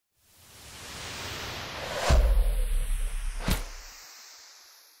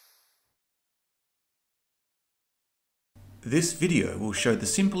This video will show the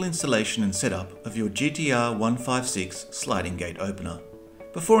simple installation and setup of your GTR156 sliding gate opener.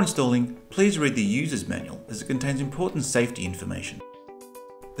 Before installing, please read the user's manual as it contains important safety information.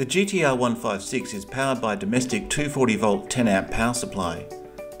 The GTR156 is powered by a domestic 240 volt 10 amp power supply.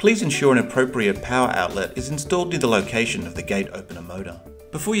 Please ensure an appropriate power outlet is installed near the location of the gate opener motor.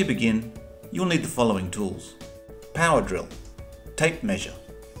 Before you begin, you'll need the following tools: power drill, tape measure,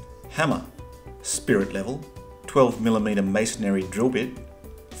 hammer, spirit level, 12mm masonry drill bit,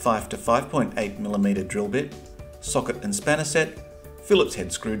 5 to 5.8mm drill bit, socket and spanner set, Phillips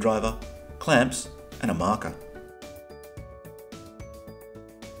head screwdriver, clamps and a marker.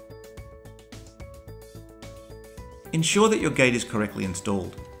 Ensure that your gate is correctly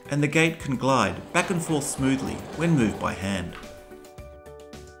installed and the gate can glide back and forth smoothly when moved by hand.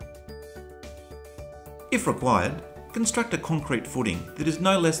 If required, construct a concrete footing that is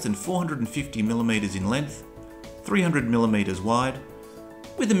no less than 450mm in length, 300mm wide,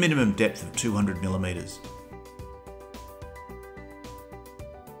 with a minimum depth of 200mm.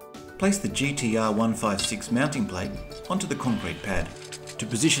 Place the GTR156 mounting plate onto the concrete pad. To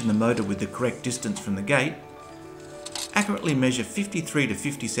position the motor with the correct distance from the gate, accurately measure 53 to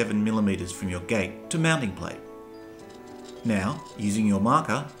 57mm from your gate to mounting plate. Now, using your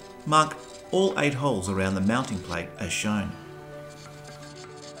marker, mark all 8 holes around the mounting plate as shown.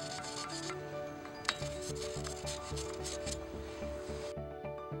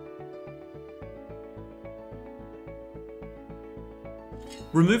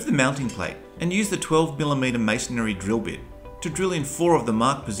 Remove the mounting plate and use the 12mm masonry drill bit to drill in 4 of the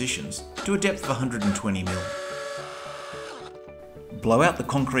marked positions to a depth of 120mm. Blow out the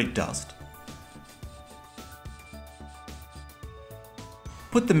concrete dust.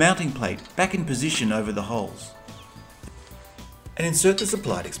 Put the mounting plate back in position over the holes and insert the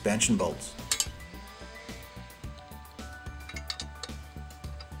supplied expansion bolts.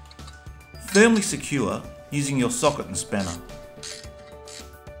 Firmly secure using your socket and spanner.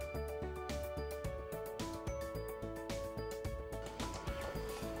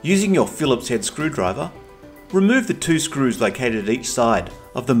 Using your Phillips head screwdriver, remove the 2 screws located at each side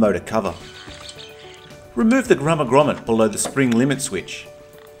of the motor cover. Remove the grommet below the spring limit switch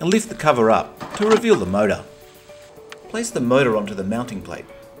and lift the cover up to reveal the motor. Place the motor onto the mounting plate,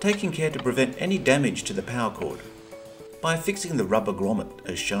 taking care to prevent any damage to the power cord by fixing the rubber grommet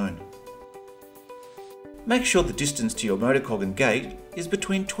as shown. Make sure the distance to your motor cog and gate is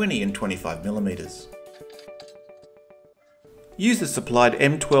between 20 and 25mm. Use the supplied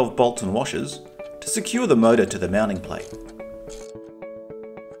M12 bolts and washers to secure the motor to the mounting plate.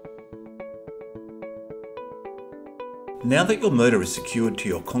 Now that your motor is secured to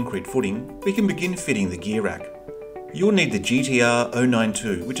your concrete footing, we can begin fitting the gear rack. You'll need the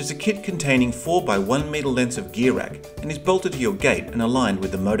GTR092, which is a kit containing 4 by 1 meter lengths of gear rack and is bolted to your gate and aligned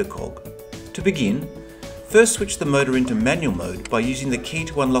with the motor cog. To begin, first switch the motor into manual mode by using the key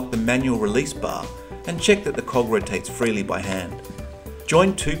to unlock the manual release bar and check that the cog rotates freely by hand.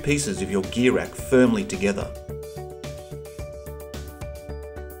 Join 2 pieces of your gear rack firmly together.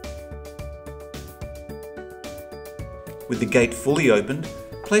 With the gate fully opened,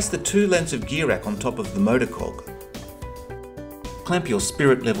 place the 2 lengths of gear rack on top of the motor cog. Clamp your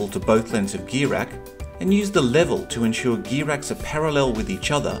spirit level to both lengths of gear rack and use the level to ensure gear racks are parallel with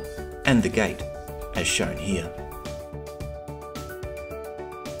each other and the gate, as shown here.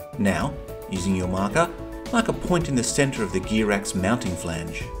 Now, using your marker, mark a point in the centre of the gear rack's mounting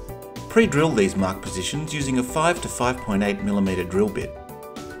flange. Pre-drill these marked positions using a 5 to 5.8mm drill bit.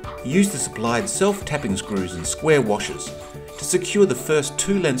 Use the supplied self-tapping screws and square washers to secure the first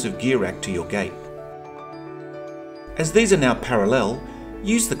 2 lengths of gear rack to your gate. As these are now parallel,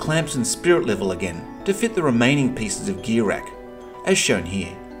 use the clamps and spirit level again to fit the remaining pieces of gear rack, as shown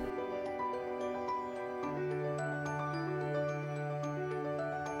here.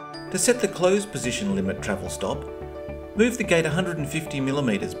 To set the closed position limit travel stop, move the gate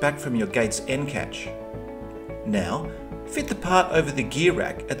 150mm back from your gate's end catch. Now, fit the part over the gear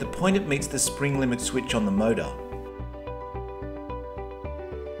rack at the point it meets the spring limit switch on the motor.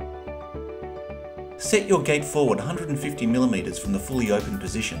 Set your gate forward 150mm from the fully open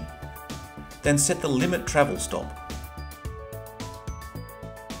position. Then set the limit travel stop.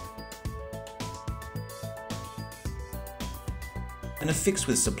 And affix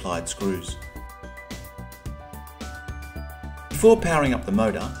with supplied screws. Before powering up the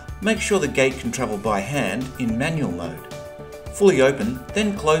motor, make sure the gate can travel by hand in manual mode. Fully open,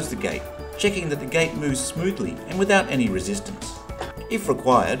 then close the gate, checking that the gate moves smoothly and without any resistance. If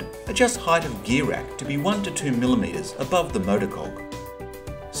required, adjust height of gear rack to be 1 to 2mm above the motor cog.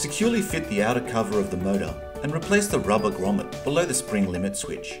 Securely fit the outer cover of the motor and replace the rubber grommet below the spring limit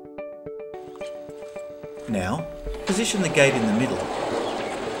switch. Now, position the gate in the middle.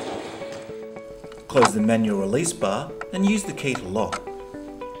 Close the manual release bar and use the key to lock.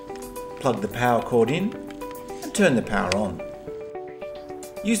 Plug the power cord in and turn the power on.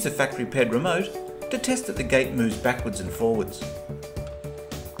 Use the factory paired remote to test that the gate moves backwards and forwards.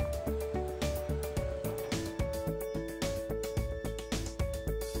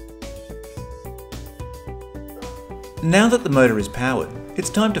 Now that the motor is powered, it's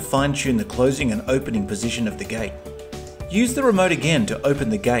time to fine-tune the closing and opening position of the gate. Use the remote again to open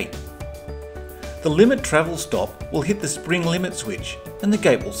the gate. The limit travel stop will hit the spring limit switch and the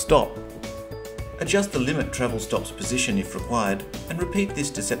gate will stop. Adjust the limit travel stop's position if required and repeat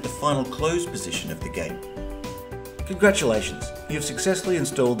this to set the final close position of the gate. Congratulations, you have successfully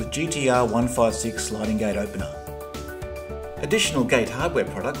installed the GTR156 sliding gate opener. Additional gate hardware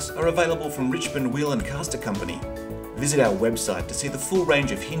products are available from Richmond Wheel Castor Co. Visit our website to see the full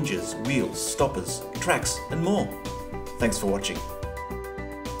range of hinges, wheels, stoppers, tracks and more. Thanks for watching.